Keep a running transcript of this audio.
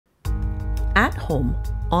at home,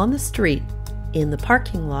 on the street, in the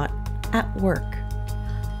parking lot, at work.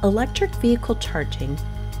 Electric vehicle charging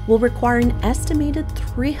will require an estimated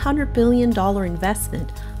 $300 billion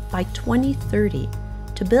investment by 2030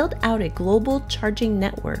 to build out a global charging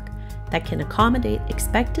network that can accommodate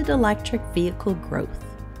expected electric vehicle growth.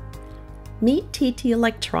 Meet TT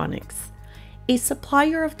Electronics, a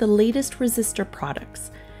supplier of the latest resistor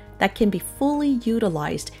products that can be fully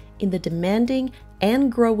utilized in the demanding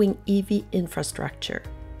and growing EV infrastructure.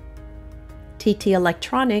 TT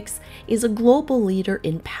Electronics is a global leader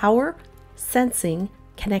in power, sensing,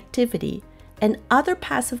 connectivity, and other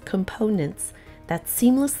passive components that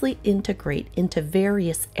seamlessly integrate into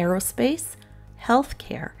various aerospace,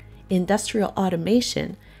 healthcare, industrial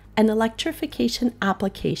automation, and electrification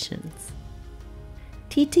applications.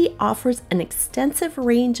 TT offers an extensive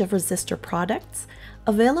range of resistor products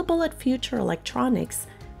available at Future Electronics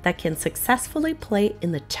that can successfully play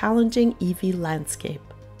in the challenging EV landscape.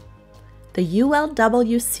 The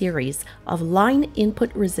ULW series of line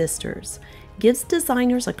input resistors gives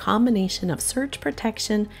designers a combination of surge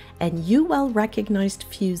protection and UL-recognized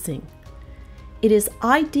fusing. It is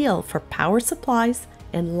ideal for power supplies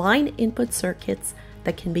and line input circuits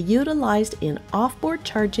that can be utilized in off-board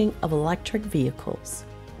charging of electric vehicles.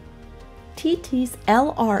 TT's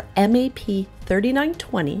LR-MAP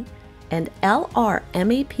 3920 and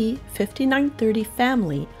LR-MAP 5930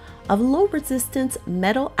 family of low-resistance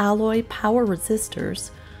metal alloy power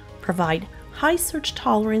resistors provide high surge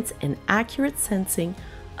tolerance and accurate sensing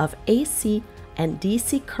of AC and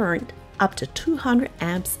DC current up to 200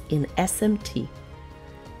 amps in SMT.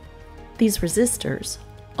 These resistors,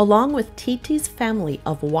 along with TT's family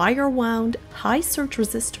of wire-wound high surge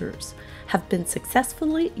resistors, have been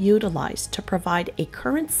successfully utilized to provide a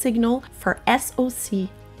current signal for SOC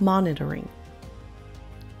monitoring.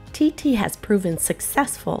 TT has proven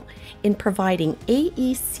successful in providing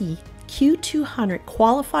AEC Q200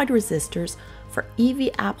 qualified resistors for EV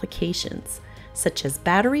applications such as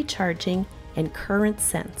battery charging and current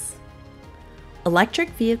sense. Electric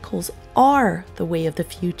vehicles are the way of the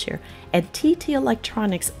future, and TT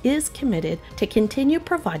Electronics is committed to continue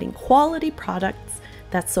providing quality products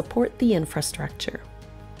that support the infrastructure.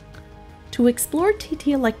 To explore TT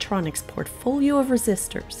Electronics' portfolio of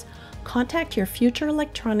resistors, contact your Future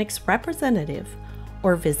Electronics representative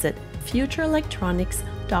or visit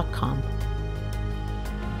futureelectronics.com.